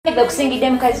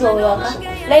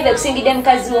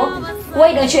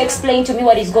Why don't you explain to me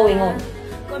what is going on?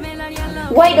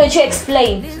 Why don't you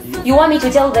explain? You want me to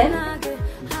tell them?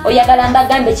 Oyagala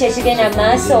mbagambe kyekigenda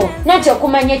maaso nakyo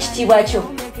okumanya ekitiibwa kyo.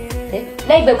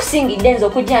 Live ekusingidde nze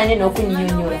okujjana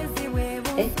n'okunyinyonnyola.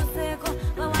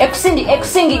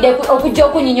 Ekusingidde okujja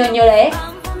okunyinyonnyola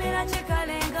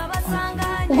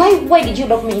Why did you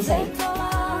lock me inside?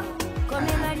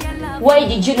 Why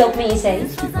did you lock me inside?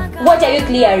 What are you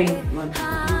clearing?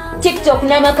 TikTok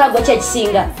n'amakago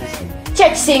kyekisinga.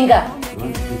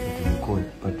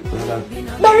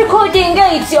 But recording,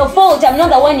 it's your fault. I'm not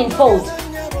the one in fault.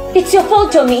 It's your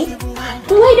fault to me.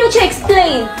 Why don't you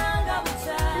explain?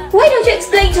 Why don't you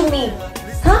explain to me?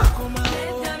 Huh?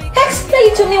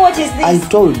 Explain to me what is this? I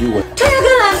told you what. No,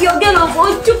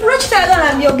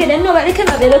 but I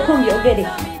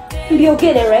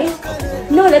get it, right?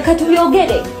 No, like I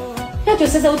get it. That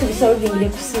was how to be solving the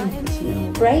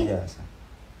right? Yes.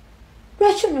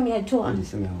 Rachonomia to.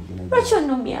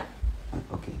 Rachonomia.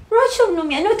 Okay.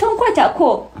 Rachonomia. No, don't quite a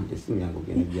call. I'm just saying I'm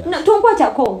going to No, don't quite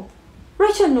a call.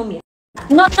 Rachonomia.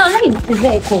 No, like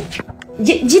very cool.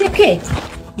 Jireke.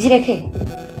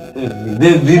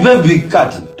 Baby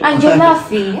cat. And you're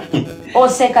laughing.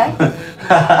 Oseka.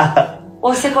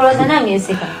 Oseka.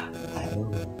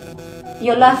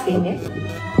 You're laughing, eh?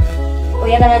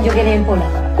 Oyagala njogera empola.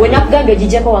 Wenakugambye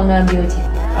ogijjako wangambye oti.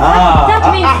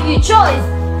 That means you chose.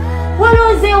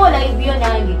 Waloozeewo live yo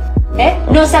nange.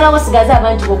 N'osalawo sigaza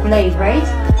abantu boku live, right?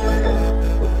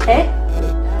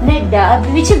 Nedda,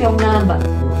 biki by'oŋŋamba?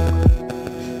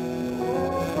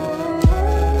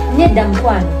 Nedda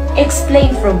mukwano.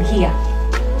 Explain from here.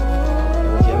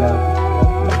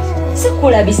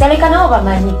 Sikulabisa leka nabo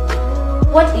bamanyi.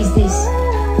 What is this?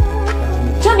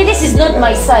 Tell me this is not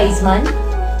my size, man.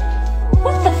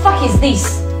 What the fuck is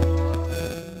this?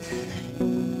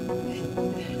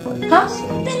 Huh?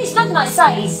 That is not my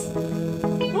size.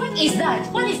 What is that?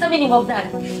 What is the meaning of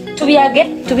that? To be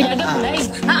again? To be again?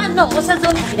 No. What's that? To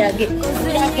be again?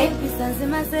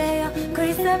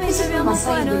 This is not my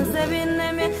size.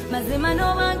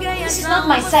 This is not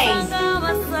my size.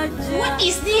 What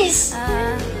is this?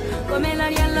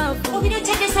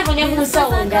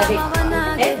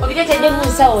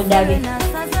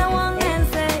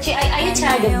 Are you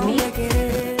tired of me?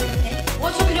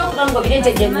 What should we do?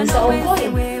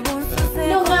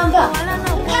 No, Mamba.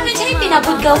 Haven't I been a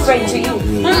good girlfriend to you?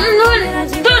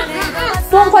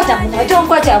 Don't quite. Haven't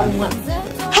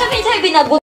I been a good